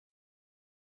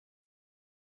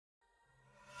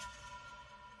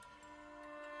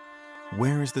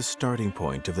Where is the starting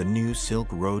point of the new Silk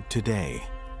Road today?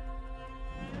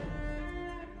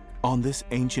 On this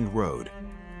ancient road,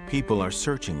 people are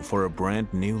searching for a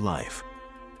brand new life.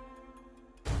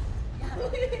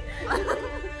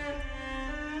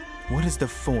 What is the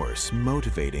force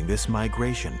motivating this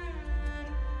migration?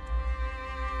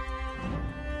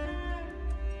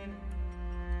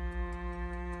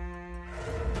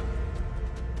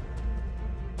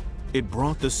 It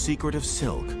brought the secret of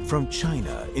silk from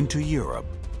China into Europe.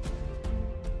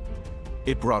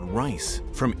 It brought rice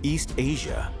from East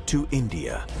Asia to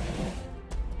India.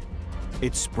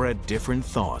 It spread different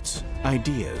thoughts,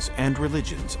 ideas, and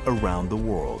religions around the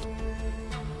world.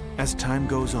 As time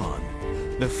goes on,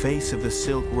 the face of the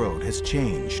Silk Road has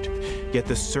changed, yet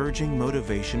the surging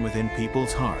motivation within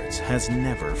people's hearts has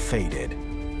never faded.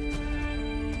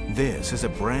 This is a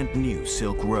brand new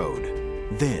Silk Road.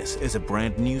 This is a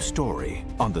brand new story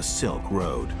on the Silk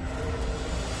Road.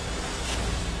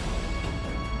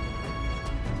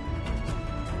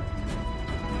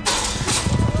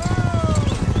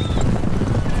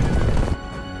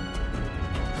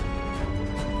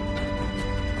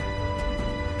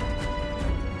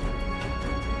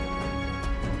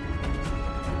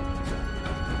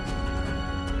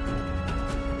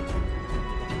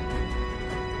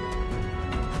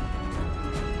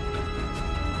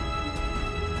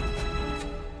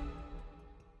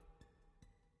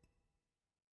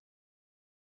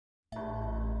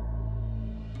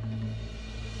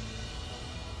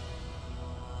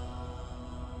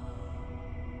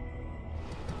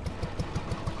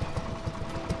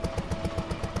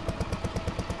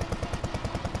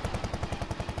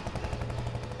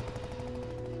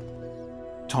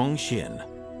 Tongxin,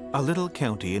 a little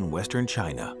county in western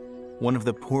China, one of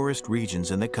the poorest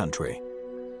regions in the country.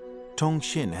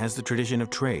 Tongxin has the tradition of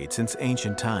trade since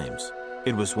ancient times.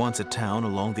 It was once a town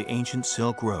along the ancient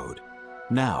Silk Road.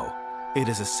 Now, it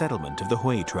is a settlement of the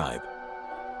Hui tribe.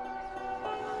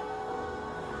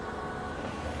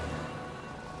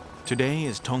 Today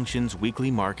is Tongxin's weekly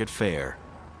market fair.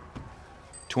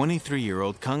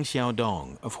 23-year-old Kang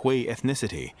Xiaodong of Hui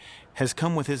ethnicity has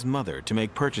come with his mother to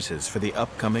make purchases for the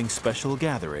upcoming special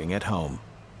gathering at home.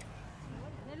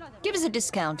 Give us a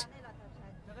discount.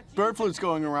 Bird flu's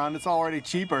going around, it's already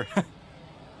cheaper.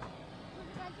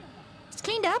 It's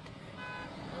cleaned up.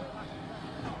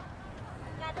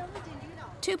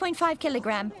 2.5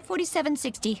 kilogram,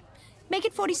 $47.60. Make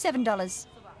it $47.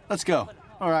 Let's go.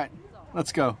 All right,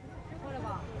 let's go.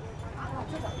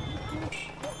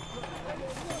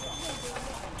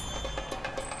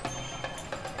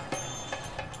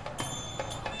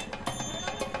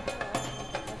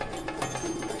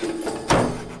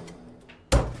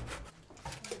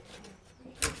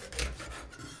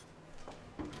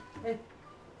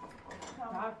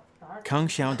 Kang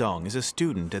Xiaodong is a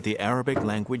student at the Arabic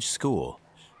language school.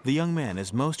 The young man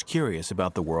is most curious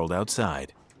about the world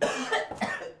outside.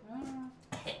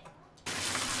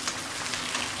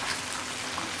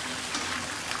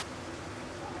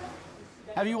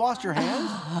 Have you washed your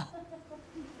hands?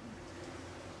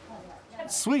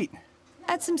 Sweet.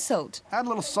 Add some salt. Add a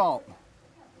little salt.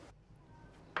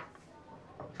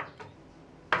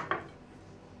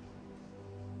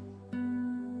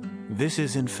 This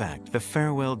is, in fact, the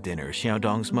farewell dinner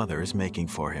Xiaodong's mother is making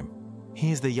for him.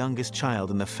 He is the youngest child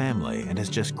in the family and has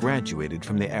just graduated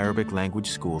from the Arabic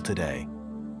language school today.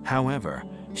 However,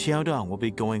 Xiaodong will be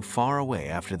going far away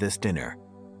after this dinner.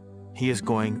 He is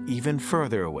going even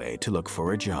further away to look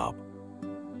for a job.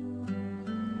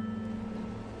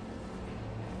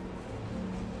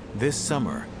 This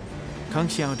summer, Kang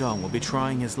Xiaodong will be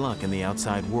trying his luck in the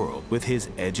outside world with his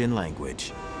Edge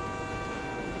language.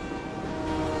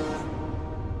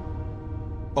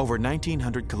 Over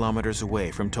 1,900 kilometers away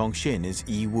from Tongxin is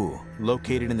Yiwu,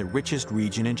 located in the richest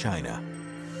region in China.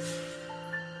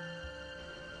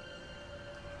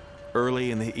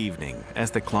 Early in the evening,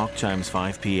 as the clock chimes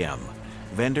 5 p.m.,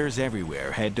 vendors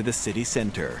everywhere head to the city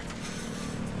center.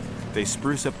 They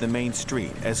spruce up the main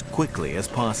street as quickly as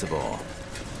possible.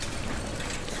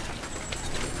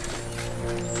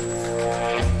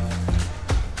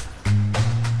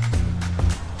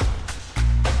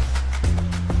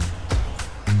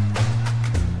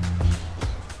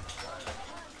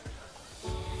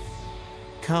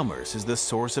 Commerce is the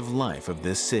source of life of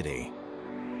this city.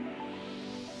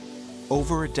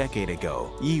 Over a decade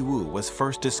ago, Yiwu was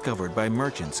first discovered by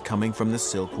merchants coming from the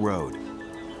Silk Road.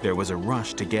 There was a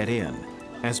rush to get in,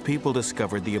 as people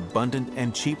discovered the abundant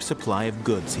and cheap supply of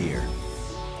goods here.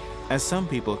 As some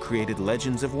people created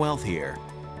legends of wealth here,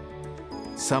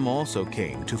 some also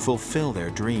came to fulfill their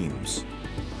dreams.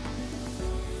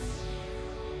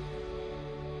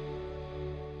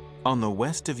 On the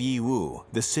west of Yiwu,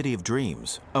 the city of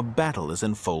dreams, a battle is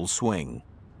in full swing.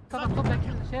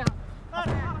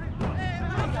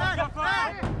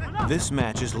 This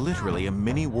match is literally a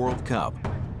mini World Cup.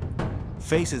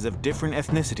 Faces of different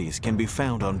ethnicities can be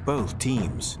found on both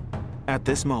teams. At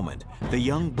this moment, the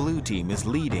young blue team is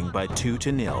leading by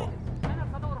 2-0.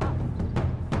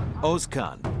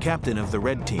 Özkan, captain of the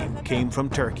red team, came from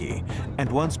Turkey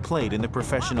and once played in the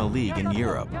professional league in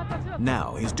Europe.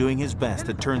 Now he's doing his best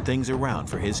to turn things around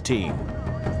for his team.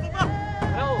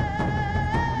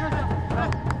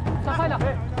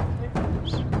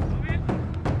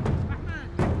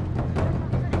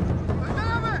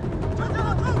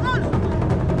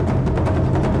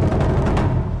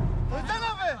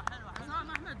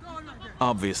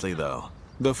 Obviously, though,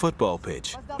 the football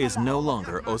pitch is no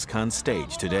longer Özkan's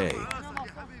stage today.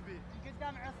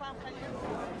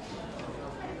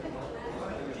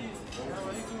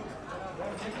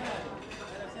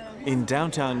 In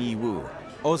downtown Yiwu,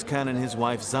 Özkan and his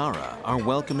wife Zara are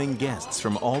welcoming guests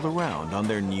from all around on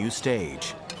their new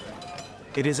stage.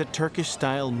 It is a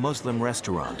Turkish-style Muslim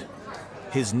restaurant,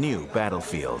 his new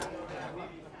battlefield.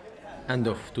 End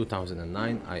of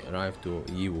 2009, I arrived to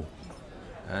Yiwu.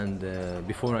 And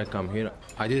before I come here,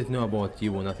 I didn't know about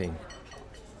Yiwu, nothing.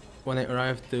 When I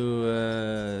arrived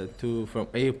from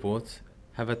airport,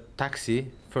 have a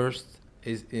taxi first,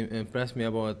 impressed me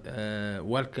about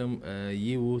welcome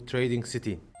Yiwu trading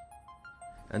city.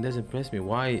 And this impressed me,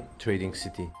 why trading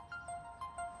city?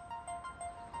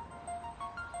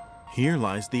 Here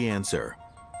lies the answer.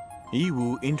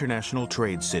 Yiwu International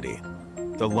Trade City,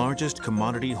 the largest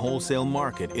commodity wholesale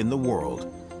market in the world.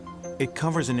 It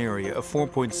covers an area of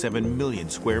 4.7 million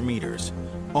square meters,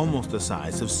 almost the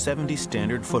size of 70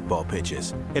 standard football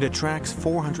pitches. It attracts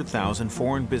 400,000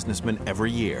 foreign businessmen every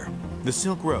year. The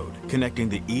Silk Road, connecting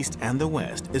the East and the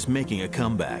West, is making a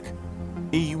comeback.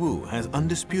 Yiwu has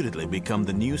undisputedly become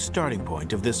the new starting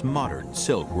point of this modern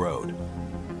Silk Road.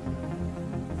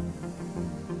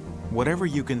 Whatever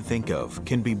you can think of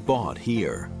can be bought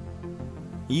here.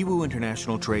 Yiwu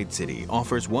International Trade City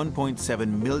offers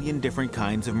 1.7 million different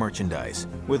kinds of merchandise,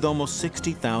 with almost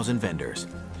 60,000 vendors.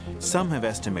 Some have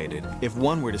estimated if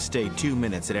one were to stay 2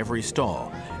 minutes at every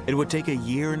stall, it would take a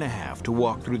year and a half to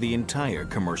walk through the entire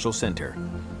commercial center.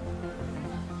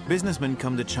 Businessmen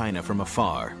come to China from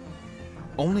afar.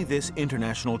 Only this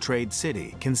international trade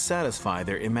city can satisfy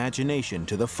their imagination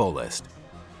to the fullest.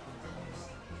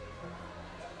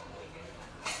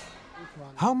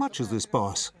 How much is this,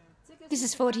 boss? This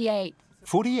is 48.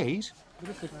 48?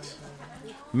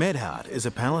 Medhat is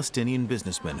a Palestinian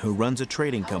businessman who runs a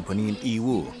trading company in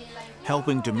Yiwu,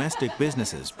 helping domestic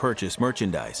businesses purchase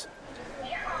merchandise.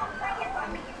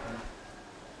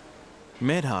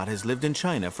 Medhat has lived in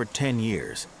China for 10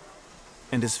 years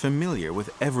and is familiar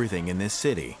with everything in this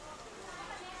city.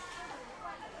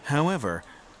 However,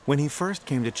 when he first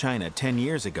came to China 10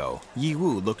 years ago,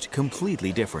 Yiwu looked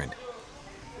completely different.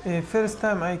 First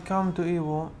time I come to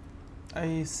Yiwu,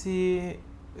 I see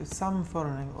some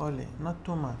foreign only, not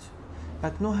too much,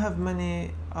 but no have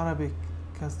many Arabic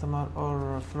customer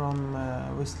or from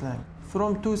Westland.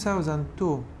 From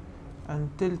 2002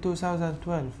 until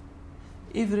 2012,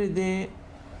 every day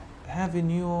have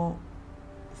new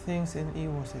things in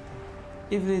Yiwu city.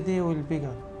 Every day will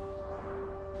bigger.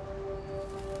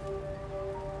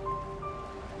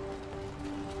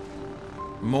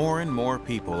 More and more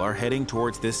people are heading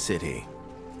towards this city.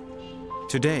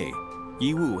 Today,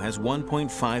 Yiwu has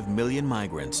 1.5 million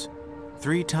migrants,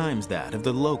 3 times that of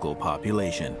the local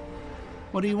population.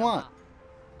 What do you want?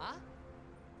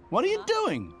 What are you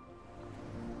doing?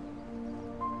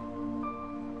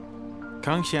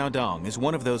 Kang Xiaodong is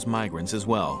one of those migrants as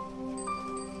well.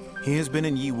 He has been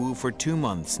in Yiwu for 2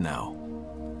 months now.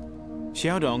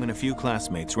 Xiaodong and a few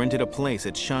classmates rented a place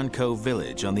at Shankou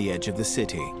village on the edge of the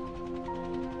city.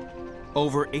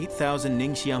 Over 8,000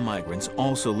 Ningxia migrants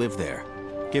also live there,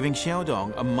 giving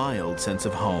Xiaodong a mild sense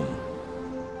of home.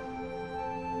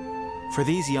 For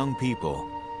these young people,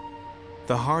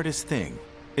 the hardest thing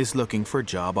is looking for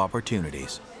job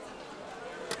opportunities.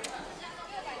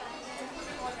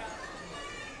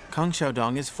 Kang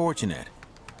Xiaodong is fortunate.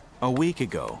 A week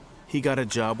ago, he got a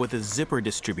job with a zipper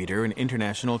distributor in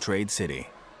International Trade City.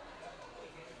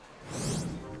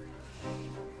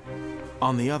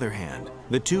 On the other hand,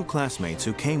 the 2 classmates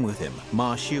who came with him,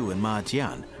 Ma Xu and Ma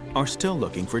Jian, are still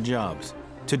looking for jobs.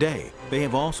 Today, they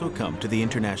have also come to the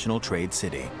International Trade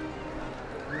City.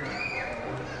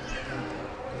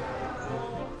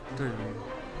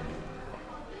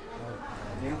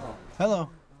 Hello.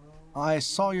 I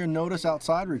saw your notice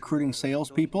outside recruiting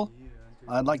salespeople.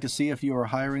 I'd like to see if you are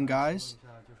hiring guys.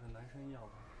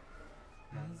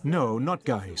 No, not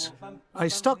guys. I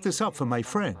stocked this up for my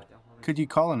friend. Could you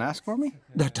call and ask for me?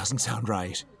 That doesn't sound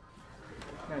right.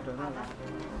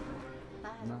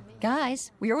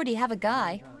 Guys, we already have a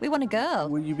guy. We want a girl.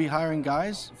 Will you be hiring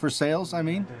guys? For sales, I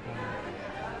mean?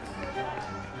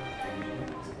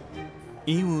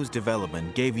 Yiwu's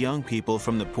development gave young people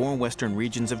from the poor western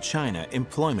regions of China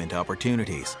employment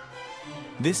opportunities.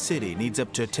 This city needs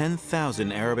up to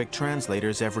 10,000 Arabic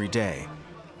translators every day.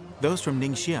 Those from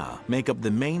Ningxia make up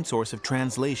the main source of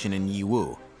translation in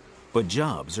Yiwu, but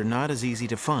jobs are not as easy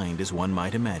to find as one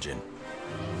might imagine.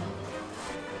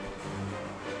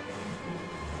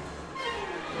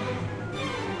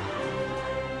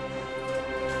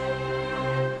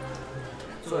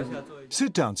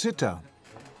 Sit down, sit down.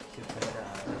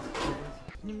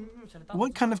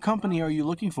 What kind of company are you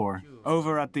looking for?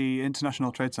 Over at the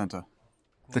International Trade Center.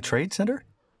 The trade center?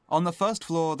 On the first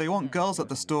floor, they want girls at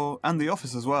the store and the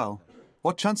office as well.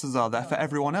 What chances are there for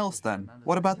everyone else then?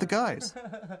 What about the guys?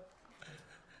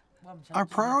 Our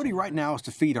priority right now is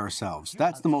to feed ourselves.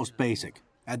 That's the most basic.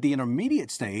 At the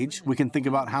intermediate stage, we can think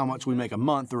about how much we make a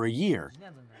month or a year.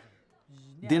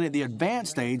 Then at the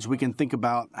advanced stage, we can think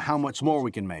about how much more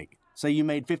we can make. Say you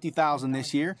made 50,000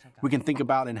 this year, we can think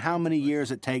about in how many years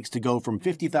it takes to go from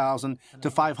 50,000 to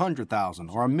 500,000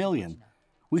 or a million.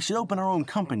 We should open our own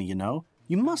company, you know.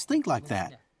 You must think like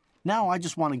that. Now I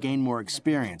just want to gain more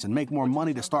experience and make more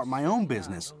money to start my own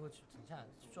business.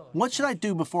 What should I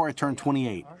do before I turn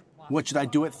 28? What should I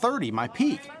do at 30, my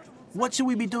peak? What should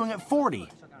we be doing at 40?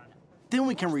 Then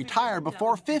we can retire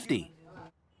before 50.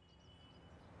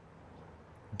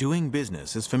 Doing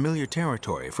business is familiar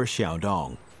territory for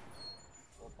Xiaodong.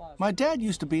 My dad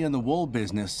used to be in the wool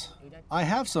business. I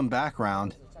have some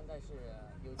background.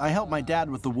 I helped my dad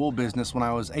with the wool business when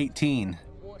I was 18.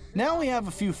 Now we have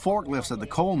a few forklifts at the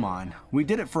coal mine. We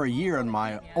did it for a year and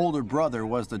my older brother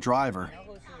was the driver.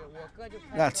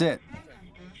 That's it.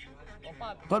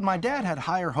 But my dad had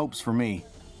higher hopes for me.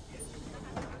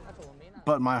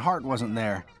 But my heart wasn't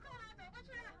there.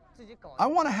 I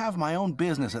want to have my own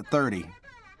business at 30.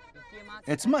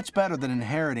 It's much better than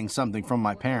inheriting something from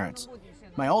my parents.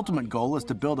 My ultimate goal is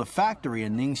to build a factory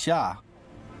in Ningxia.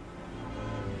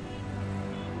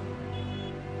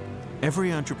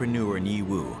 Every entrepreneur in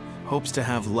Yiwu hopes to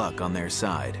have luck on their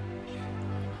side.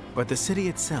 But the city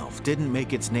itself didn't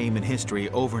make its name in history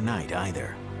overnight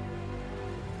either.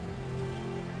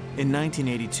 In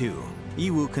 1982,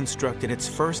 Yiwu constructed its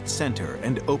first center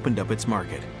and opened up its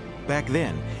market. Back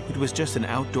then, it was just an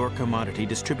outdoor commodity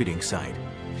distributing site.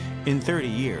 In 30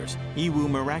 years, Yiwu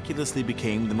miraculously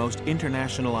became the most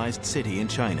internationalized city in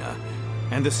China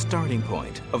and the starting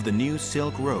point of the new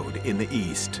Silk Road in the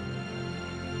east.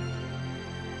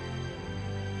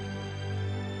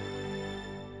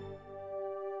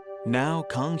 Now,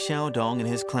 Kang Xiaodong and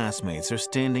his classmates are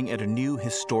standing at a new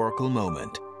historical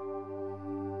moment.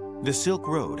 The Silk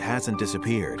Road hasn't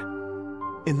disappeared.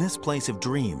 In this place of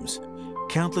dreams,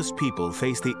 countless people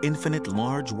face the infinite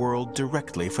large world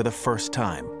directly for the first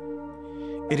time.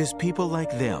 It is people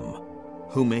like them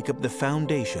who make up the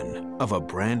foundation of a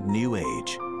brand new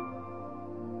age.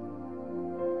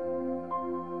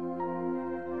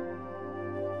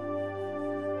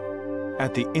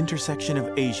 At the intersection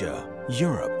of Asia,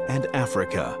 Europe, and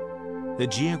Africa, the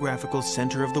geographical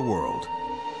center of the world,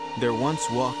 there once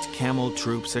walked camel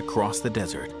troops across the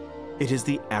desert. It is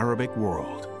the Arabic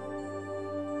world.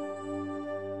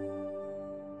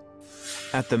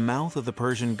 At the mouth of the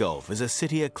Persian Gulf is a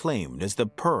city acclaimed as the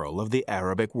Pearl of the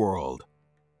Arabic world.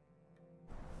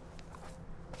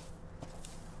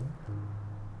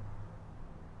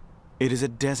 It is a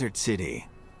desert city.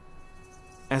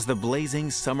 As the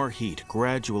blazing summer heat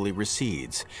gradually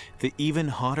recedes, the even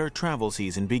hotter travel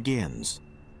season begins.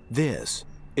 This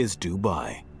is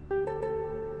Dubai.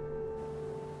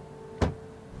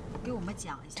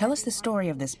 Tell us the story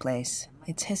of this place,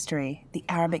 its history, the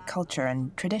Arabic culture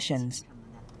and traditions.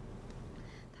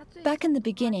 Back in the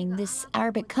beginning, this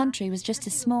Arabic country was just a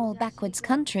small, backwards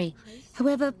country.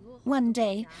 However, one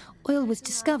day, oil was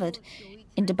discovered.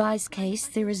 In Dubai's case,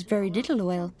 there is very little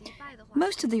oil.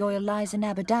 Most of the oil lies in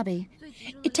Abu Dhabi.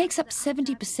 It takes up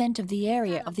 70% of the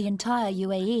area of the entire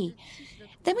UAE.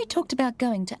 Then we talked about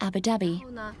going to Abu Dhabi.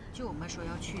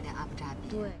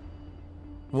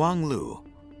 Wang Lu,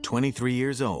 23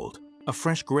 years old, a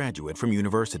fresh graduate from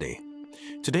university.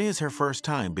 Today is her first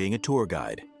time being a tour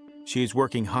guide. She is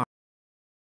working hard.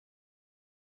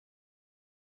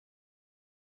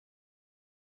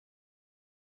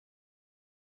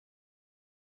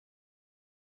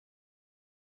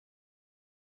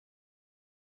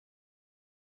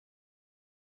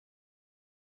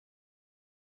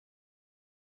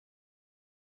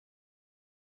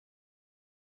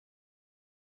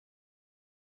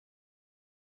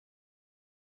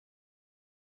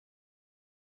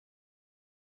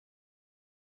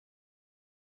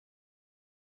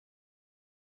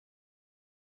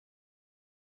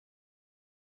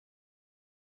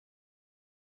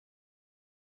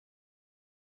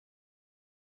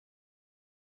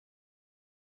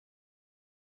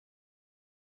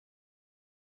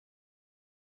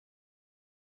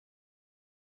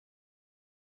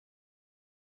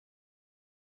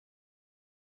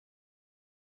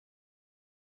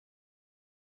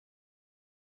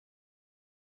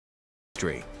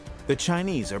 history, the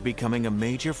Chinese are becoming a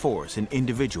major force in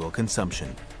individual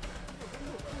consumption.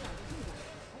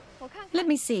 Let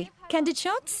me see. Candid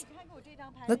shots?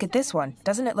 Look at this one.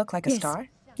 Doesn't it look like a Yes. star?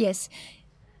 Yes.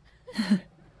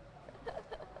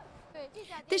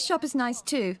 This shop is nice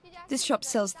too. This shop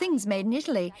sells things made in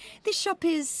Italy. This shop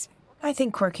is... I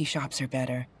think quirky shops are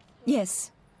better.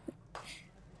 Yes.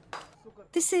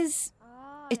 This is...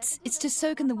 It's to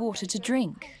soak in the water to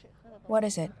drink. What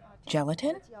is it?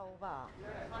 Gelatin?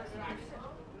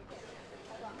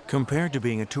 Compared to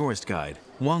being a tourist guide,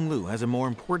 Wang Lu has a more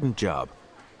important job: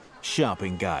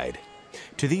 shopping guide.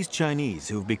 To these Chinese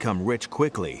who've become rich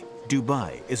quickly,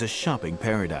 Dubai is a shopping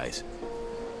paradise.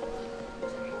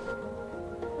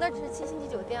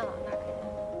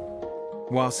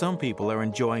 While some people are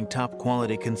enjoying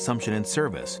top-quality consumption and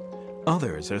service,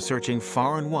 others are searching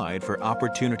far and wide for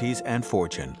opportunities and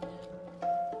fortune.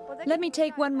 Let me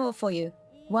take one more for you.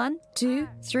 1, 2,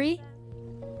 3.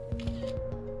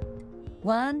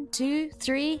 1, 2,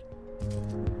 3.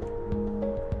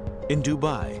 In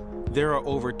Dubai, there are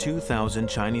over 2,000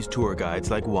 Chinese tour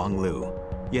guides like Wang Lu,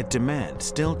 yet demand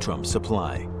still trumps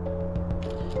supply.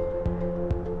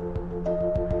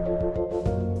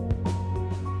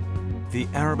 The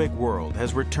Arabic world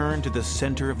has returned to the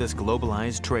center of this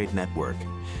globalized trade network,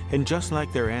 and just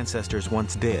like their ancestors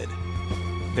once did,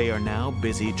 they are now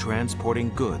busy transporting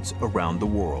goods around the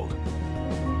world.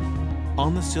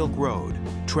 On the Silk Road,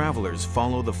 travelers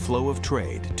follow the flow of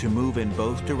trade to move in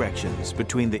both directions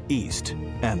between the East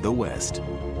and the West.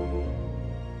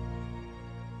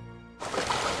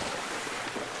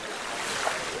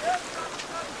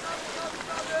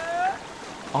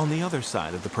 On the other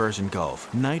side of the Persian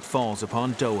Gulf, night falls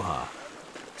upon Doha,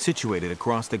 situated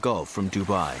across the Gulf from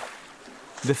Dubai.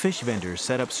 The fish vendors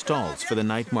set up stalls for the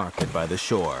night market by the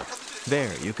shore.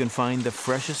 There you can find the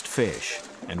freshest fish,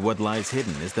 and what lies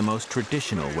hidden is the most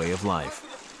traditional way of life.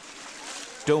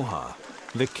 Doha,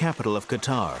 the capital of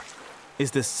Qatar, is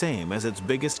the same as its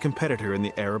biggest competitor in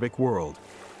the Arabic world,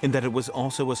 in that it was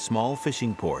also a small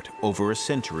fishing port over a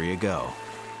century ago.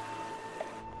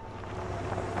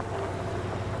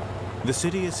 The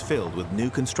city is filled with new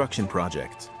construction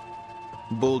projects.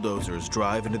 Bulldozers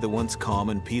drive into the once calm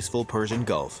and peaceful Persian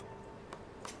Gulf.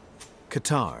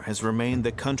 Qatar has remained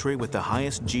the country with the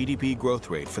highest GDP growth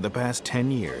rate for the past 10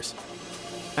 years.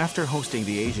 After hosting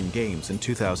the Asian Games in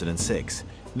 2006,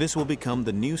 this will become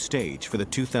the new stage for the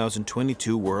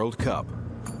 2022 World Cup.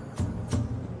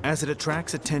 As it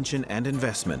attracts attention and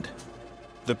investment,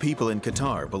 the people in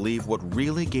Qatar believe what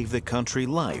really gave the country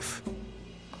life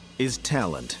is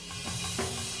talent.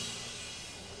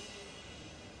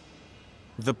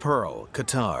 The Pearl,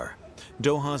 Qatar,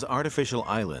 Doha's artificial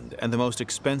island and the most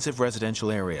expensive residential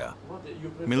area.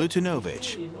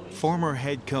 Milutinovic, former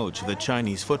head coach of the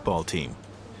Chinese football team.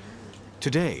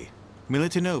 Today,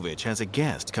 Milutinovic has a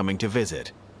guest coming to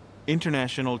visit,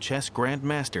 international chess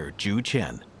grandmaster Zhu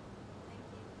Chen.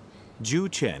 Zhu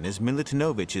Chen is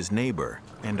Milutinovic's neighbor,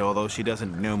 and although she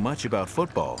doesn't know much about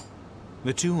football,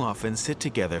 the two often sit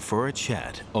together for a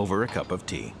chat over a cup of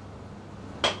tea.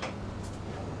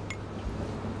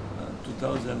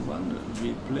 2001,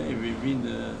 we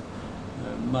win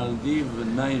Maldives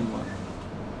 9-1.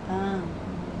 Ah.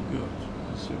 Good.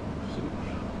 Super.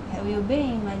 Have you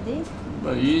been in Maldives?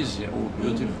 But easy, oh,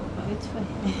 beautiful. Beautiful.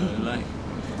 I like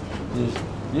this.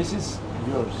 This is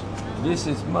yours. This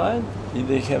is mine, and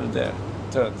they have their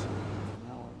third.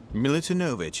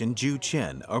 Milutinovic and Zhu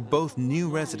Chen are both new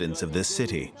residents of this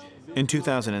city. In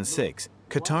 2006,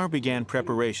 Qatar began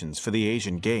preparations for the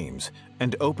Asian Games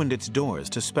and opened its doors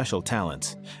to special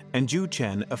talents, and Zhu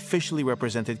Chen officially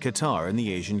represented Qatar in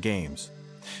the Asian Games.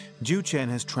 Zhu Chen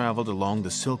has traveled along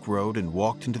the Silk Road and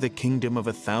walked into the kingdom of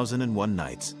 1,001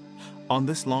 nights. On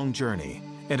this long journey,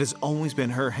 it has always been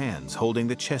her hands holding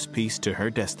the chess piece to her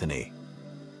destiny.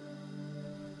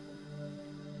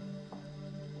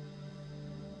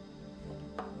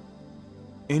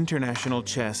 International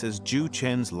chess is Zhu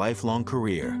Chen's lifelong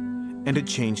career, and it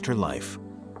changed her life.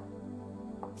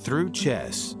 Through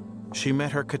chess, she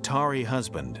met her Qatari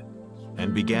husband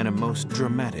and began a most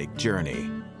dramatic journey.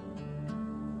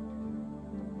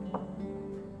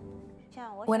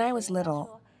 When I was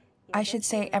little, I should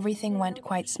say everything went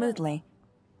quite smoothly.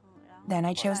 Then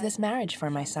I chose this marriage for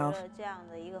myself.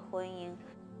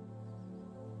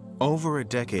 Over a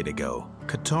decade ago,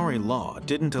 Qatari law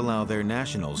didn't allow their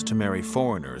nationals to marry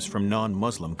foreigners from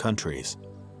non-Muslim countries.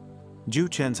 Zhu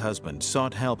Chen's husband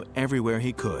sought help everywhere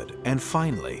he could, and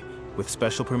finally, with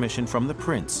special permission from the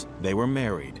prince, they were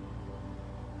married.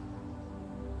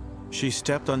 She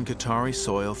stepped on Qatari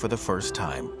soil for the first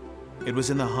time. It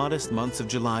was in the hottest months of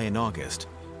July and August,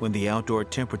 when the outdoor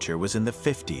temperature was in the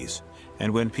 50s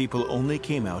and when people only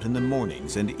came out in the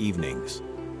mornings and evenings.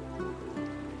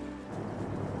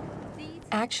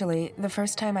 Actually, the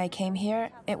first time I came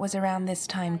here, it was around this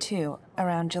time too,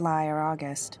 around July or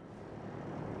August.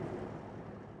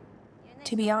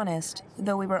 To be honest,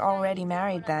 though we were already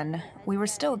married then, we were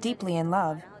still deeply in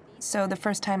love. So the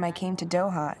first time I came to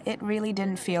Doha, it really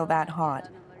didn't feel that hot.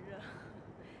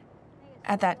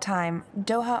 At that time,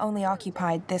 Doha only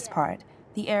occupied this part,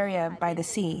 the area by the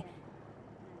sea,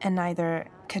 and neither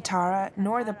Katara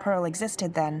nor the Pearl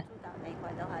existed then.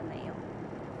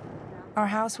 Our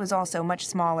house was also much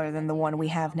smaller than the one we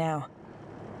have now.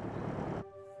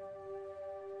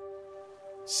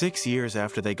 6 years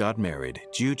after they got married,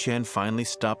 Ju Chen finally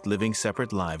stopped living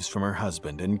separate lives from her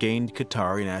husband and gained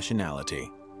Qatari nationality.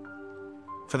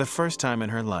 For the first time in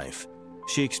her life,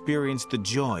 she experienced the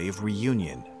joy of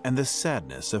reunion and the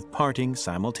sadness of parting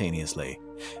simultaneously,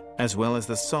 as well as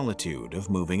the solitude of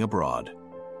moving abroad.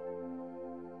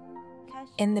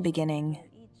 In the beginning,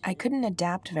 I couldn't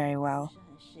adapt very well.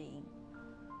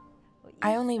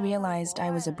 I only realized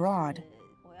I was abroad.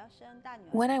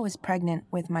 When I was pregnant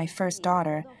with my first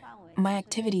daughter, my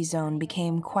activity zone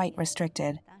became quite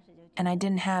restricted, and I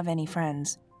didn't have any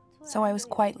friends, so I was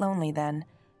quite lonely then.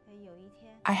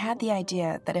 I had the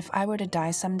idea that if I were to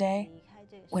die someday,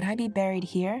 would I be buried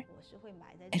here?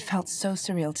 It felt so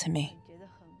surreal to me.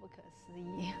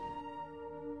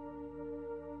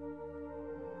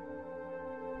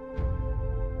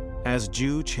 As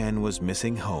Ju Chen was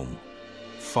missing home,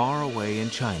 far away in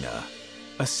China,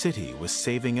 a city was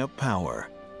saving up power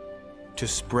to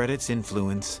spread its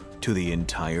influence to the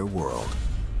entire world.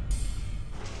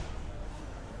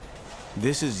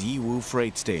 This is Yiwu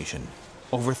Freight Station.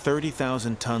 Over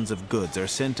 30,000 tons of goods are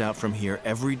sent out from here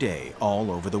every day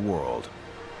all over the world.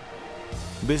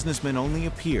 Businessmen only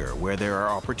appear where there are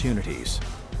opportunities.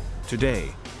 Today,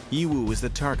 Yiwu is the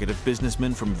target of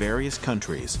businessmen from various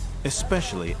countries,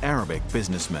 especially Arabic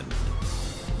businessmen.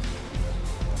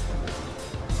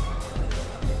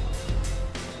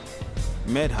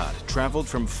 Medhat traveled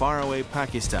from faraway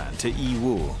Pakistan to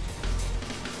Yiwu.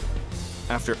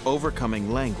 After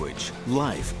overcoming language,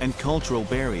 life, and cultural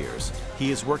barriers,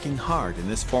 he is working hard in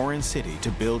this foreign city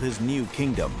to build his new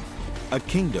kingdom, a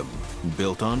kingdom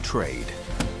built on trade.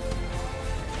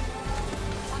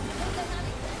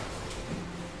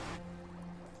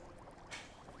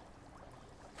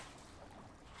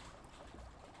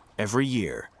 Every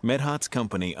year, Medhat's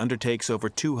company undertakes over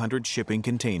 200 shipping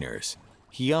containers.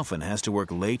 He often has to work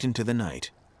late into the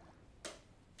night.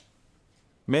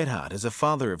 Medhat is a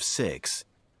father of 6,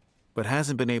 but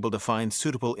hasn't been able to find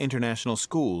suitable international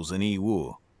schools in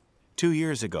Yiwu. 2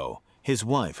 years ago, his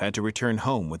wife had to return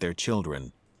home with their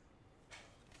children.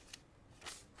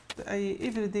 I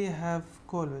every day have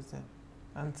call with them,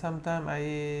 and sometimes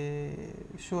I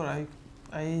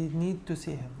need to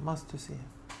see him, must to see him.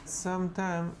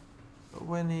 Sometimes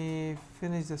when he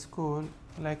finish the school,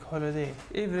 like holiday,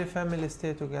 every family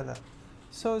stay together.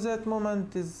 So that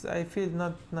moment is, I feel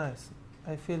not nice.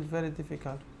 I feel very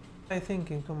difficult. I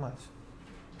thinking too much.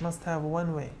 Must have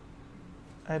one way.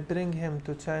 I bring him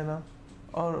to China,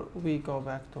 or we go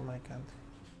back to my country.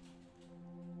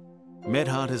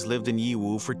 Medhat has lived in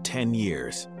Yiwu for 10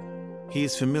 years. He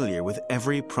is familiar with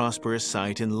every prosperous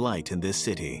sight and light in this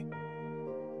city.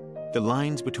 The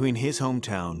lines between his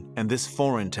hometown and this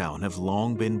foreign town have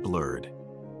long been blurred.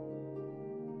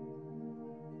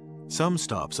 Some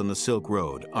stops on the Silk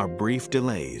Road are brief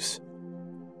delays,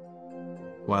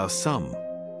 while some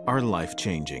are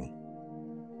life-changing.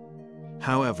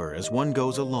 However, as one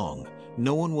goes along,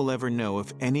 no one will ever know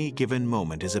if any given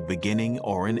moment is a beginning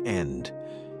or an end,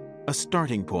 a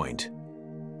starting point,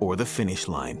 or the finish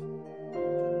line.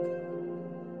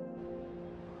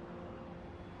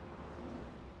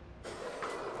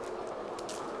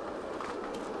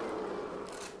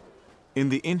 In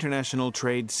the international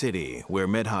trade city where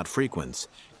Medhat frequents,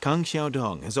 Kang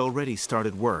Xiaodong has already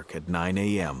started work at 9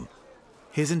 a.m.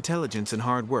 His intelligence and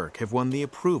hard work have won the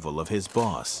approval of his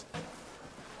boss.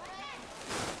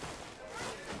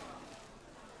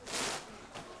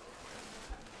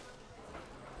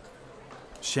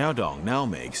 Xiaodong now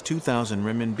makes 2,000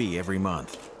 renminbi every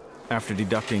month. After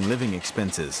deducting living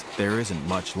expenses, there isn't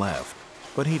much left,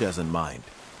 but he doesn't mind.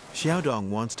 Xiaodong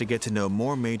wants to get to know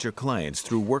more major clients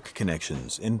through work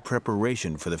connections in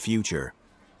preparation for the future.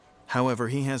 However,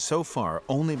 he has so far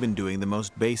only been doing the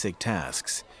most basic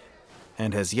tasks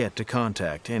and has yet to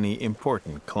contact any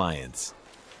important clients.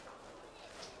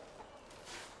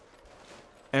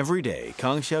 Every day,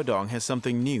 Kang Xiaodong has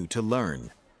something new to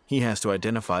learn. He has to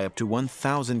identify up to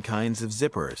 1,000 kinds of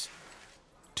zippers.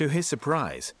 To his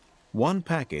surprise, One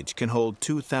package can hold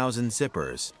 2,000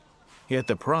 zippers, yet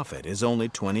the profit is only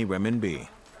 20 renminbi.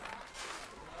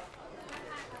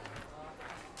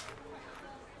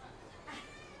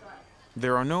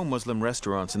 There are no Muslim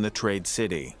restaurants in the trade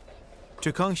city.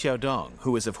 To Kang Xiaodong,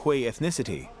 who is of Hui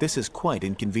ethnicity, this is quite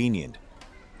inconvenient.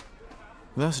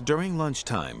 Thus, during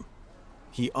lunchtime,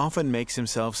 he often makes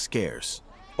himself scarce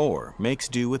or makes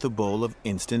do with a bowl of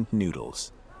instant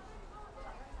noodles.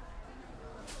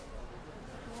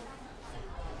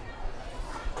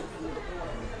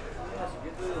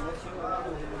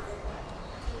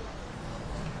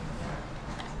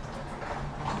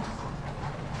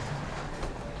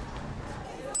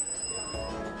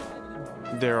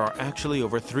 There are actually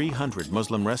over 300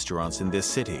 Muslim restaurants in this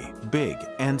city, big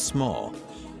and small,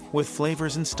 with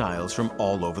flavors and styles from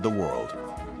all over the world.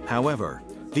 However,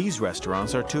 these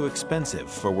restaurants are too expensive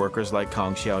for workers like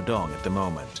Kang Xiaodong at the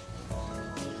moment.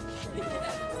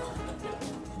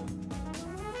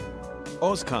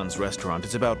 Ozkan's restaurant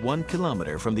is about 1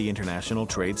 kilometer from the international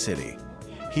trade city.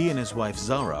 He and his wife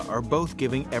Zara are both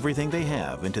giving everything they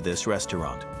have into this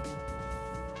restaurant.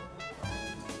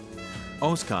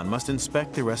 Ozkan must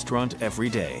inspect the restaurant every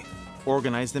day,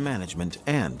 organize the management,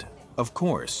 and, of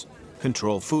course,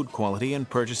 control food quality and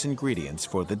purchase ingredients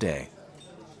for the day.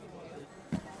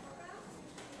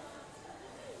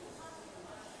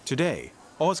 Today,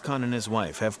 Ozkan and his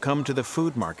wife have come to the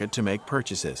food market to make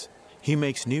purchases. He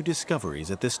makes new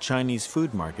discoveries at this Chinese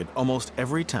food market almost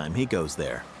every time he goes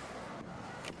there.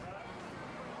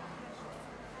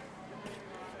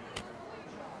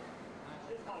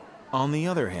 On the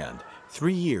other hand,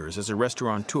 3 years as a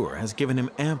restaurateur has given him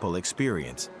ample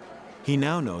experience. He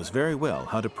now knows very well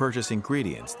how to purchase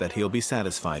ingredients that he'll be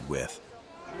satisfied with.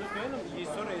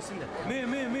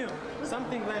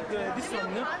 Something like this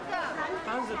one, no?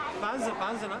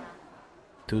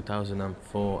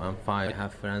 2004 and 5, I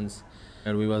have friends,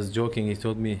 and we was joking. He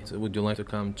told me, "Would you like to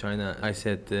come China?" I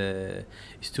said,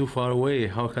 "It's too far away.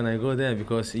 How can I go there?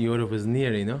 Because Europe is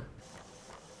near, you know."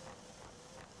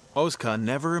 Ozkan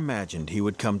never imagined he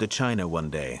would come to China one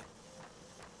day,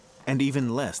 and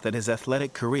even less that his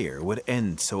athletic career would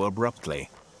end so abruptly.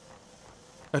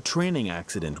 A training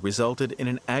accident resulted in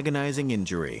an agonizing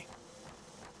injury.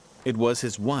 It was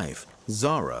his wife,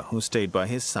 Zara, who stayed by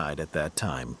his side at that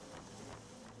time.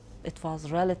 It was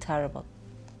really terrible.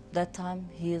 That time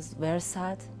he is very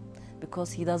sad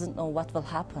because he doesn't know what will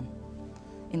happen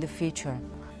in the future.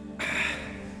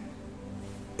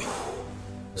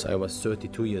 So I was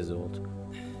 32 years old.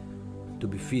 To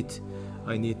be fit,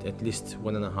 I need at least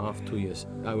 1.5, 2 years.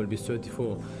 I will be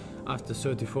 34. After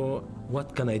 34,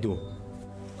 what can I do?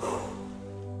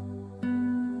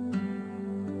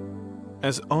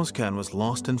 As Ozkan was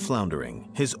lost and floundering,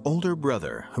 his older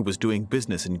brother, who was doing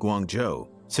business in Guangzhou,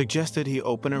 suggested he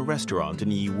open a restaurant in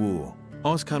Yiwu.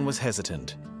 Ozkan was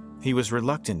hesitant. He was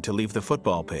reluctant to leave the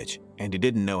football pitch, and he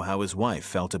didn't know how his wife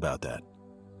felt about that.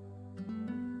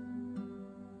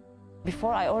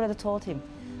 Before I already told him,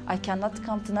 I cannot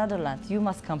come to Netherlands, you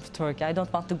must come to Turkey, I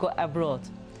don't want to go abroad.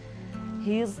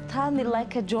 He's telling me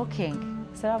like a joking.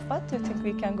 Serap, what do you think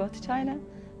we can go to China?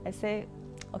 I say,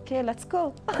 okay, let's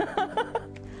go.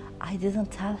 I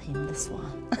didn't tell him this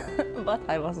one, but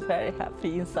I was very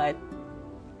happy inside.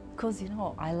 Because, you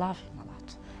know, I love him a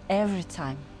lot. Every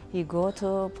time he go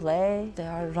to play, they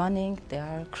are running, they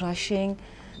are crashing.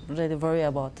 Really worry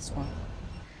about this one.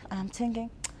 I'm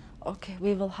thinking, okay,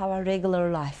 we will have a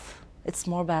regular life. It's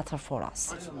more better for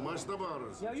us.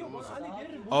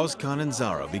 Ozkan and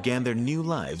Zara began their new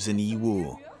lives in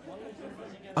Yiwu.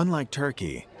 Unlike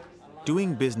Turkey,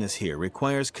 doing business here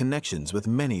requires connections with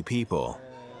many people.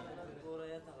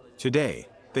 Today,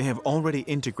 they have already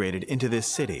integrated into this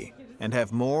city and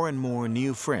have more and more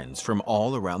new friends from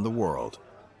all around the world.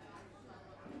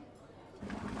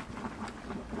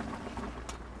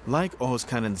 Like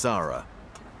Ozkan and Zara,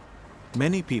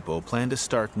 many people plan to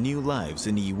start new lives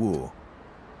in Yiwu.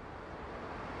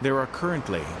 There are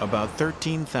currently about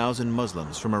 13,000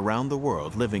 Muslims from around the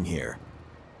world living here.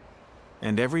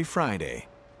 And every Friday,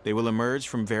 they will emerge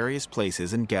from various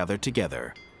places and gather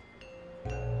together.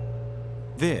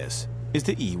 This is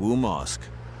the Yiwu Mosque.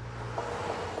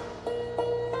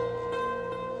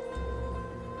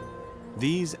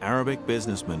 These Arabic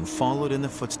businessmen followed in the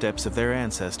footsteps of their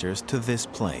ancestors to this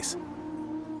place.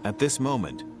 At this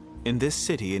moment, in this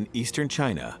city in eastern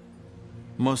China,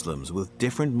 Muslims with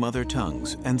different mother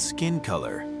tongues and skin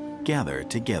color gather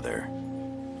together.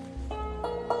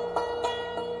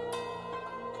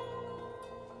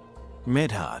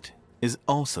 Medhat is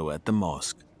also at the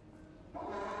mosque.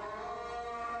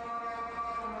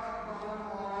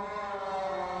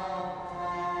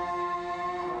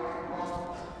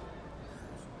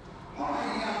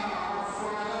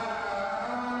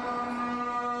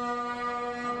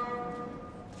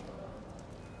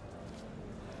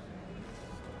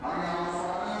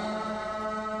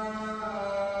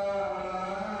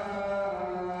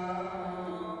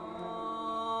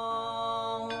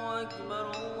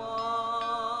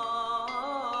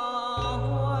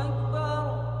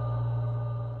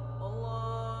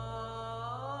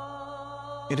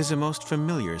 It is a most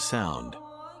familiar sound.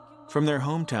 From their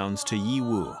hometowns to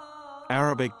Yiwu,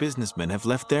 Arabic businessmen have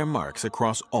left their marks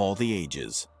across all the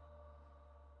ages.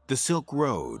 The Silk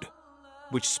Road,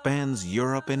 which spans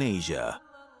Europe and Asia,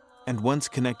 and once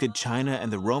connected China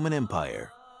and the Roman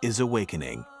Empire, is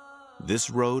awakening. This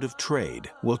road of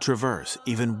trade will traverse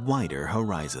even wider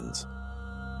horizons.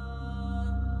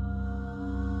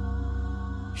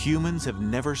 Humans have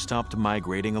never stopped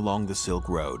migrating along the Silk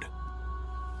Road.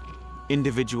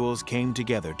 Individuals came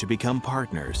together to become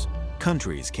partners.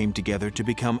 Countries came together to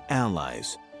become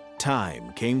allies.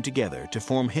 Time came together to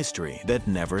form history that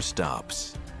never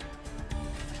stops.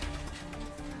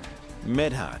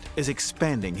 Medhat is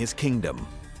expanding his kingdom.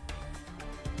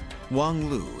 Wang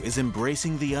Lu is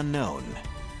embracing the unknown.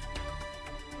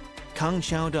 Kang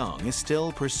Xiaodong is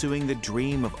still pursuing the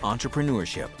dream of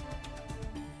entrepreneurship.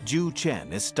 Zhu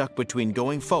Chen is stuck between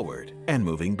going forward and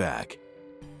moving back.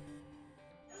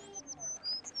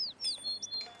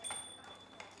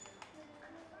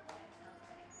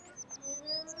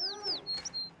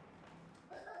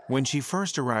 When she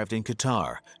first arrived in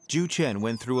Qatar, Zhu Chen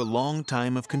went through a long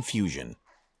time of confusion.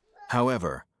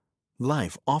 However,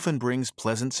 life often brings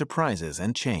pleasant surprises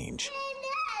and change.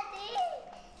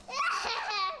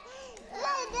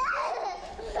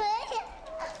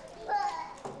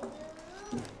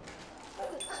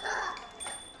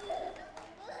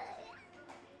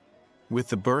 With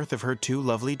the birth of her two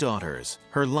lovely daughters,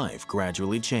 her life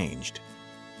gradually changed.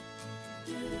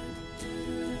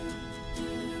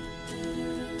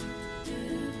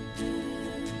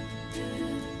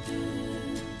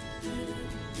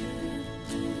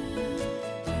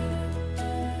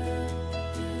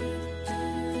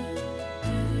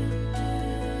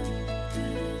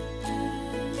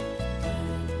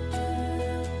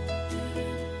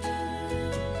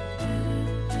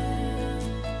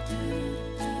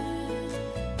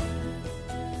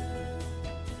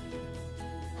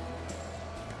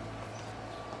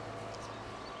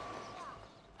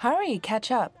 Hurry,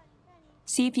 catch up.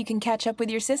 See if you can catch up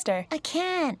with your sister. I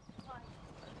can't.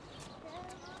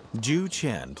 Zhu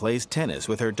Chen plays tennis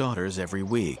with her daughters every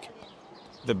week.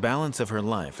 The balance of her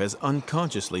life has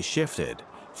unconsciously shifted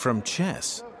from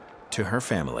chess to her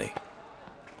family.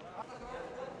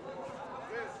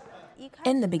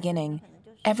 In the beginning,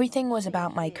 everything was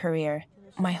about my career.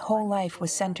 My whole life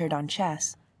was centered on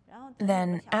chess.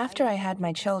 Then, after I had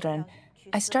my children,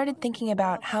 I started thinking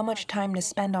about how much time to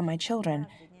spend on my children,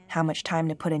 how much time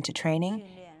to put into training,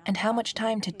 and how much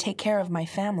time to take care of my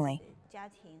family.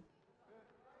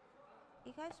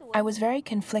 I was very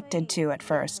conflicted too at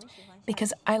first,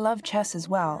 because I love chess as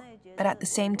well, but at the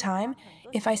same time,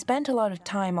 if I spent a lot of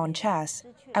time on chess,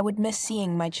 I would miss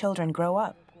seeing my children grow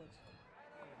up.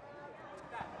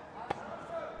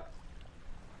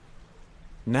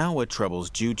 Now what troubles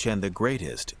Zhu Chen the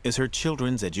greatest is her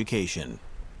children's education.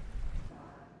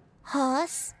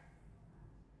 Horse,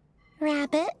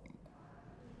 rabbit,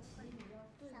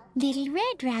 little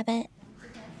red rabbit.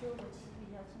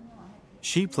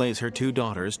 She plays her two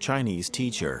daughters' Chinese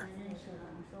teacher.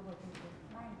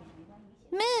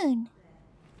 Moon.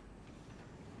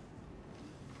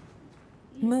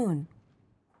 Moon.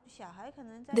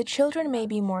 The children may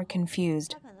be more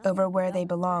confused over where they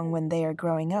belong when they are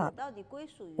growing up,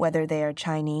 whether they are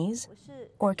Chinese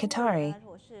or Qatari.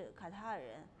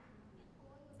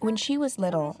 When she was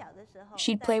little,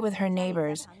 she'd play with her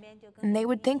neighbors, and they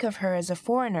would think of her as a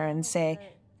foreigner and say,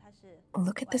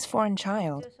 "Look at this foreign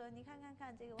child."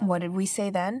 What did we say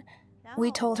then?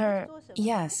 We told her,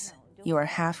 "Yes, you are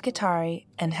half Qatari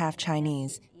and half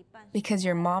Chinese, because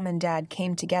your mom and dad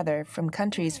came together from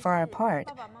countries far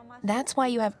apart. That's why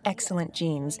you have excellent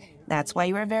genes. That's why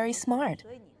you are very smart."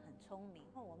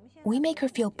 We make her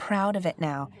feel proud of it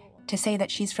now, to say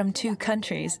that she's from two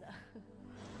countries.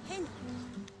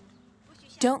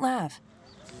 Don't laugh.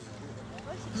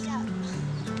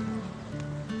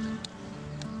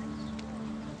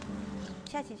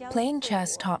 Playing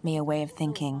chess taught me a way of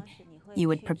thinking. You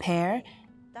would prepare,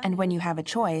 and when you have a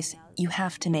choice, you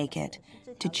have to make it,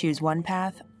 to choose one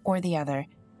path or the other.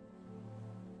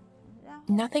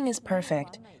 Nothing is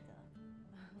perfect.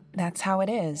 That's how it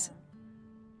is.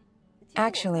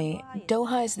 Actually,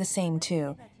 Doha is the same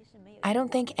too. I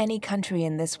don't think any country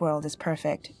in this world is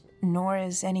perfect, nor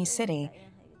is any city.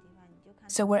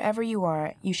 So wherever you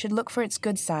are, you should look for its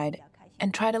good side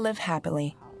and try to live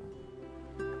happily.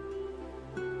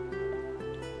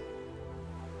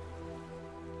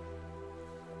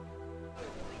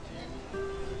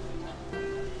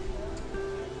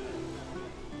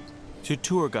 To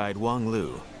tour guide Wang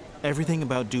Lu, Everything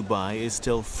about Dubai is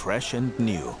still fresh and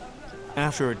new.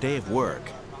 After a day of work,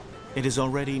 it is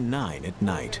already 9 at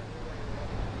night.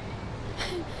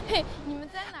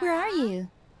 Where are you?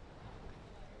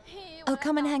 I'll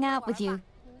come and hang out with you.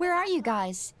 Where are you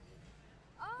guys?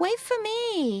 Wait for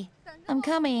me. I'm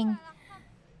coming.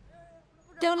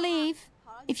 Don't leave.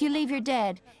 If you leave, you're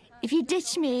dead. If you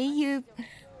ditch me, you...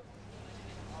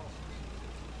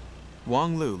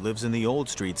 Wang Lu lives in the Old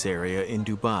Streets area in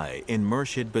Dubai, in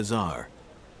Murshid Bazaar.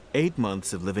 8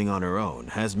 months of living on her own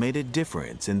has made a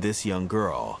difference in this young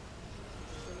girl.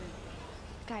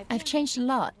 I've changed a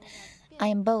lot. I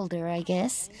am bolder, I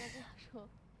guess.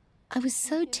 I was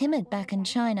so timid back in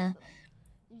China.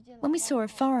 When we saw a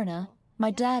foreigner,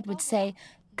 my dad would say,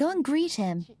 "Go and greet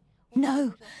him."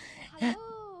 No.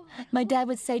 My dad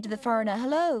would say to the foreigner,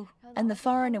 "Hello," and the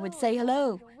foreigner would say,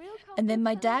 "Hello." And then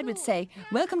my dad would say,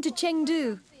 "Welcome to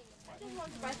Chengdu."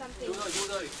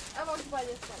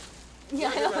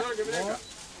 Yeah.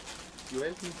 You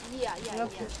want me? Yeah.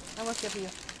 I will give you.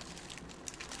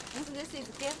 This is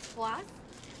gift for us.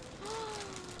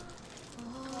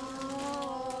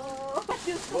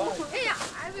 Yeah,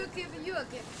 I will give you a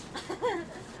gift.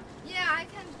 Yeah, I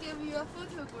can give you a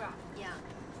photograph. Yeah.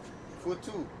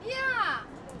 Photo? Yeah.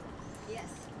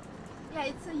 Yes. Yeah,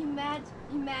 it's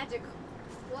magical.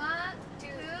 1, 2,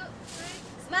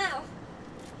 3, smile.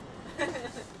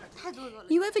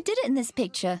 You overdid it in this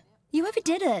picture. You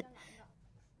overdid it.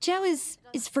 Zhao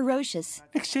is ferocious.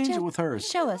 Exchange Zhao, it with hers.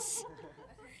 Show us.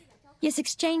 Yes,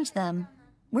 exchange them.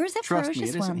 Where's that Trust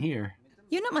ferocious me, it one? isn't here.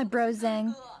 You're not my bro,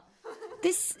 Zhang.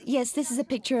 This is a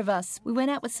picture of us. We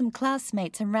went out with some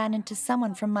classmates and ran into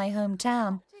someone from my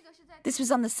hometown. This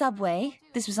was on the subway.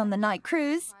 This was on the night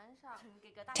cruise.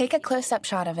 Take a close-up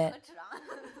shot of it.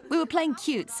 We were playing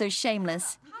cute, so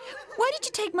shameless. Why did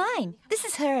you take mine? This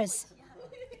is hers.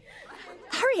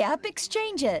 Hurry up,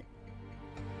 exchange it.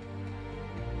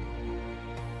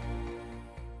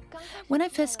 When I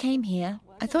first came here,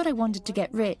 I thought I wanted to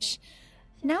get rich.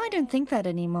 Now I don't think that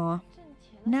anymore.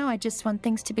 Now I just want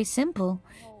things to be simple.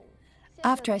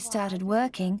 After I started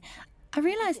working, I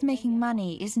realized making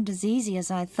money isn't as easy as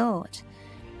I thought.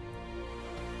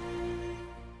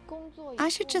 I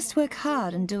should just work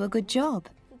hard and do a good job.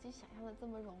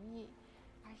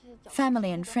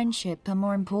 Family and friendship are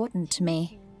more important to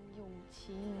me.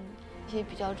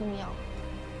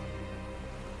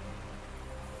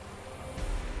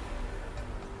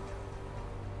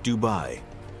 Dubai,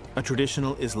 a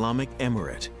traditional Islamic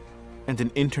emirate and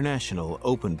an international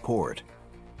open port.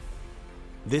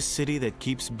 This city that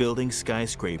keeps building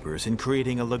skyscrapers and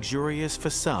creating a luxurious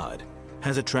facade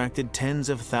has attracted tens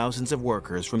of thousands of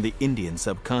workers from the Indian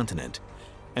subcontinent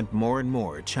and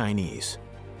more Chinese.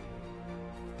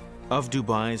 Of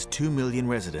Dubai's 2 million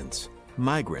residents,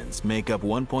 migrants make up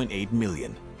 1.8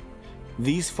 million.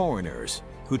 These foreigners,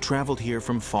 who traveled here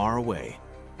from far away,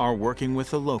 are working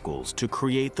with the locals to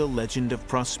create the legend of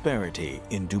prosperity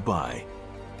in Dubai.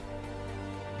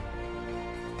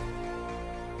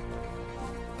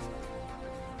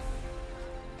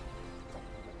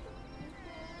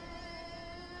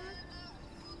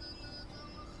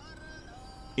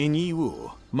 In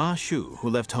Yiwu, Ma Shu, who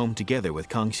left home together with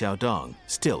Kang Xiaodong,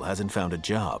 still hasn't found a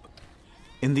job.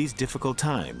 In these difficult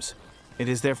times, it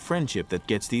is their friendship that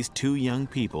gets these two young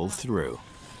people through.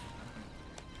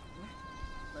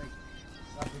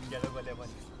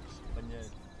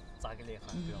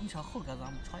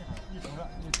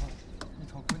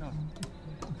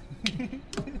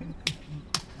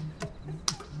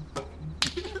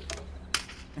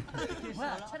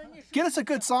 Get us a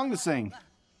good song to sing.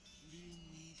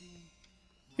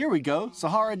 Here we go,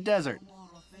 Sahara Desert.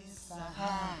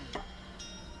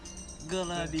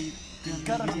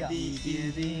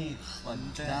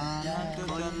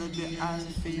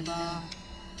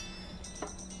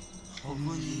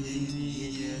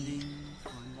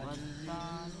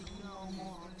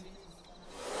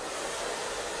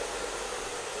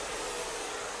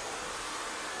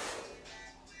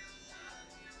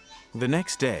 The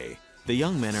next day, the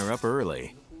young men are up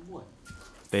early.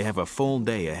 They have a full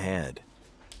day ahead.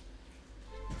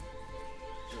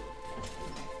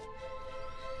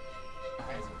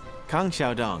 Kang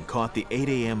Xiaodong caught the 8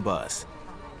 a.m. bus.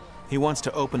 He wants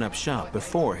to open up shop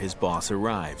before his boss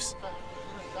arrives.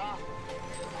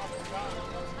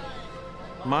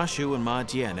 Ma Shu and Ma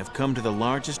Jian have come to the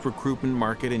largest recruitment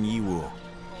market in Yiwu.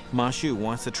 Ma Shu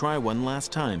wants to try one last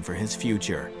time for his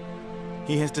future.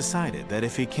 He has decided that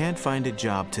if he can't find a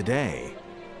job today,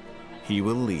 he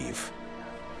will leave.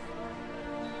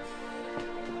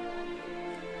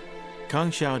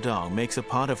 Kang Xiaodong makes a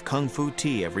pot of kung fu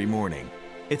tea every morning.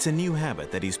 It's a new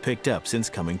habit that he's picked up since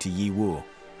coming to Yiwu.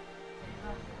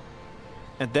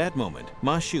 At that moment,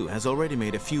 Ma Shu has already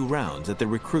made a few rounds at the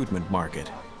recruitment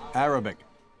market. Arabic.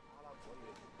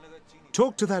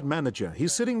 Talk to that manager.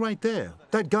 He's sitting right there.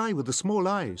 That guy with the small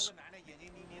eyes.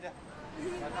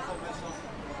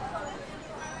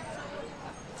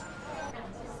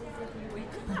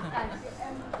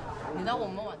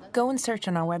 Go and search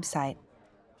on our website.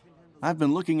 I've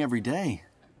been looking every day.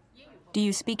 Do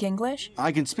you speak English?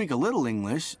 I can speak a little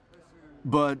English,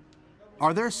 but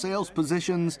are there sales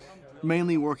positions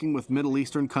mainly working with Middle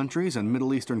Eastern countries and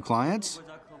Middle Eastern clients?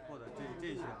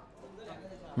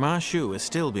 Ma Shu is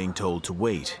still being told to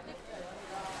wait.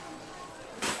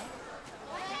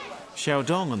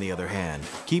 Xiaodong, on the other hand,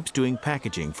 keeps doing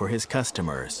packaging for his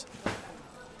customers.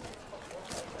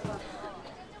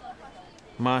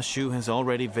 Ma Shu has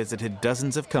already visited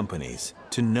dozens of companies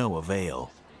to no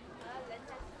avail.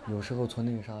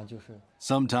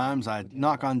 Sometimes I'd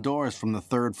knock on doors from the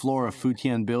 3rd floor of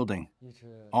Futian building,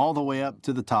 all the way up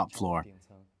to the top floor,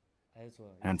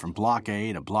 and from Block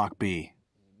A to Block B.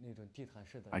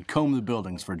 I'd comb the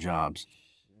buildings for jobs.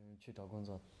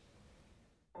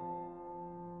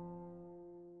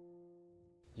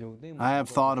 I have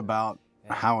thought about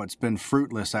how it's been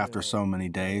fruitless after so many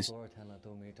days,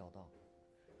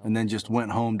 and then just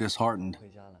went home disheartened.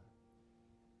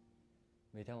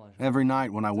 Every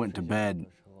night when I went to bed,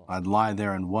 I'd lie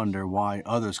there and wonder why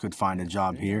others could find a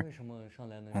job here,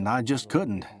 and I just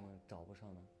couldn't.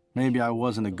 Maybe I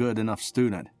wasn't a good enough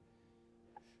student.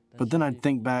 But then I'd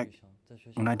think back,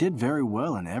 and I did very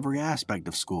well in every aspect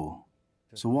of school.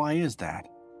 So why is that?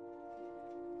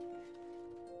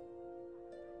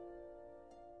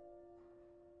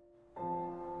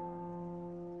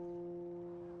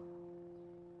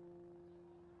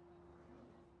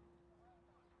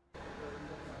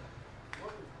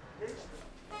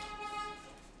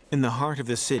 In the heart of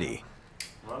the city,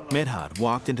 Medhat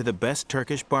walked into the best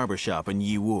Turkish barbershop in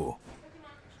Yiwu.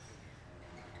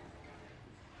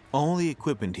 All the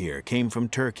equipment here came from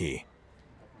Turkey,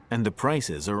 and the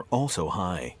prices are also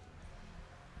high.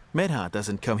 Medhat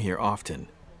doesn't come here often,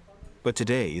 but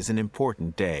today is an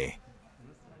important day.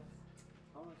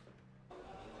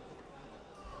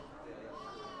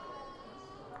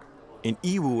 In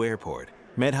Yiwu Airport,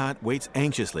 Medhat waits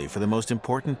anxiously for the most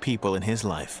important people in his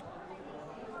life.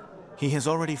 He has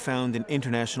already found an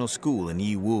international school in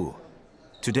Yiwu.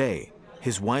 Today,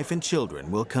 his wife and children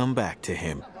will come back to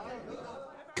him.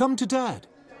 Come to Dad.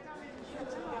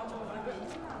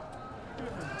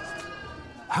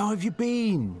 How have you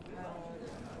been?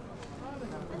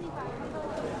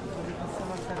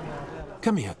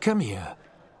 Come here, come here.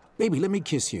 Baby, let me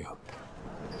kiss you.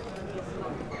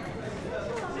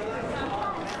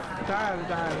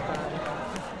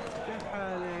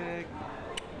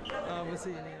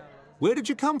 Where did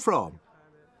you come from?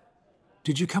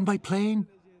 Did you come by plane?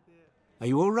 Are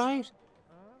you all right?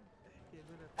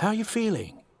 How are you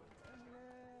feeling?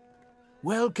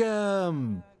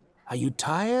 Welcome. Are you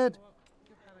tired?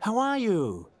 How are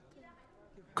you?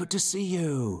 Good to see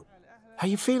you. How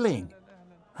you feeling?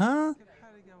 Huh?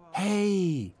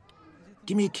 Hey,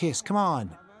 give me a kiss, come on.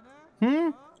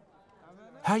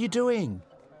 How you doing?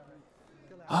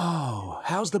 Oh,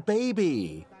 how's the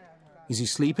baby? Is he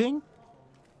sleeping?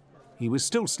 He was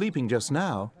still sleeping just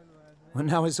now. Well,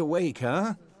 now he's awake,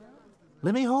 huh?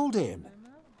 Let me hold him.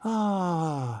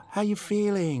 Ah, how you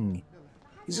feeling?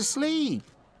 He's asleep.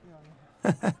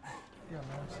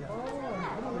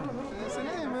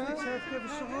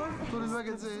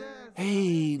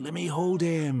 Hey, let me hold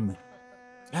him.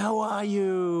 How are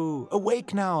you?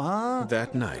 Awake now, huh?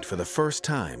 That night, for the first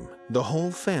time, the whole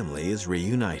family is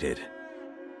reunited.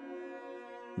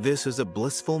 This is a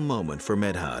blissful moment for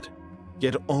Medhat,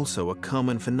 yet also a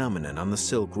common phenomenon on the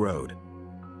Silk Road.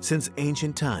 Since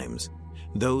ancient times,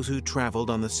 those who traveled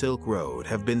on the Silk Road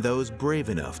have been those brave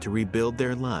enough to rebuild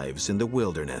their lives in the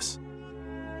wilderness.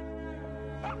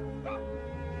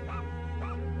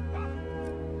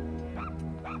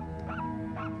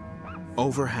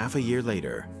 Over half a year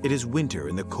later, it is winter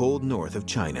in the cold north of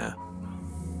China.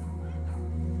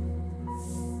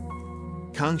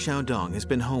 Kang Xiaodong has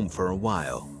been home for a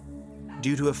while.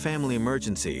 Due to a family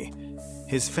emergency,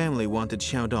 his family wanted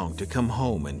Xiaodong to come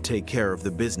home and take care of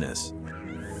the business.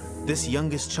 This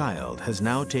youngest child has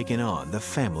now taken on the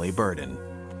family burden.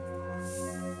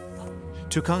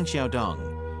 To Kang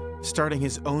Xiaodong, starting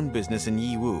his own business in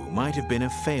Yiwu might have been a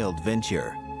failed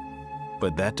venture.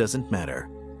 But that doesn't matter.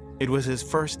 It was his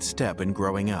first step in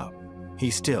growing up. He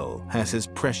still has his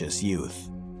precious youth.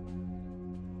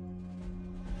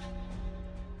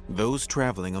 Those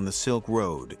traveling on the Silk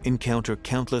Road encounter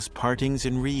countless partings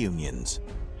and reunions.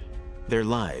 Their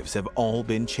lives have all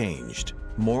been changed,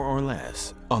 more or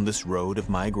less, on this road of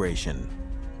migration.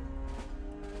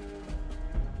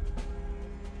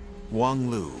 Wang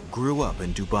Lu grew up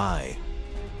in Dubai.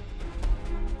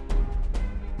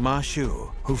 Ma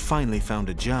Shu, who finally found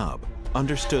a job,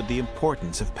 understood the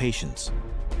importance of patience.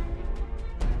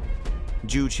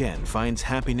 Ju Chen finds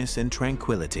happiness and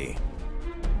tranquility.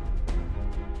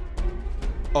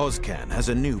 Ozcan has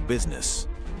a new business.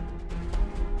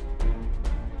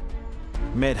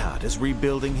 Medhat is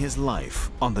rebuilding his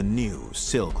life on the new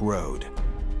Silk Road.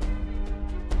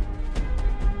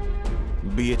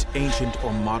 Be it ancient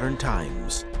or modern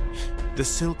times, the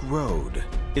Silk Road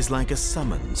is like a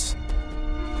summons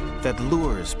that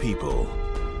lures people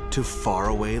to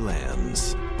faraway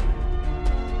lands.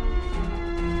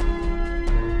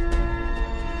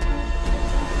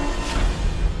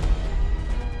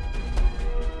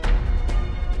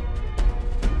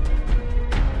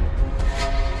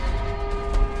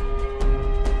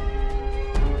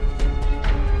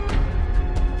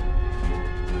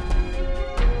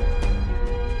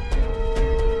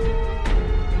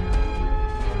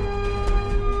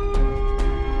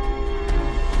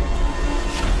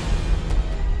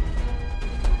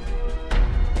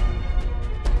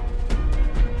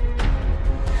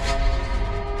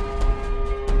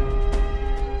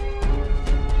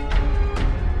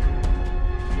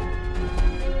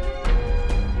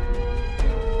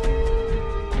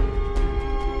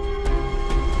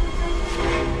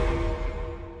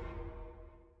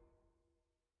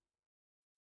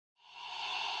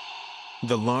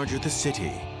 The larger the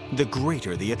city, the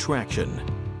greater the attraction.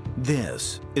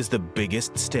 This is the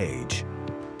biggest stage.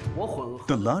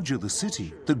 The larger the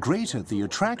city, the greater the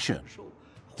attraction.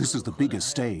 This is the biggest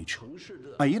stage.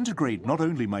 I integrate not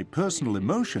only my personal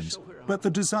emotions, but the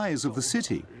desires of the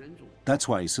city. That's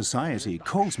why society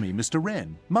calls me Mr.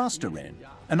 Ren, Master Ren,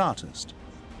 an artist.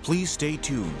 Please stay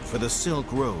tuned for the Silk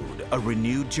Road, A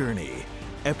Renewed Journey.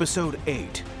 Episode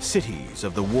 8, Cities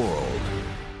of the World.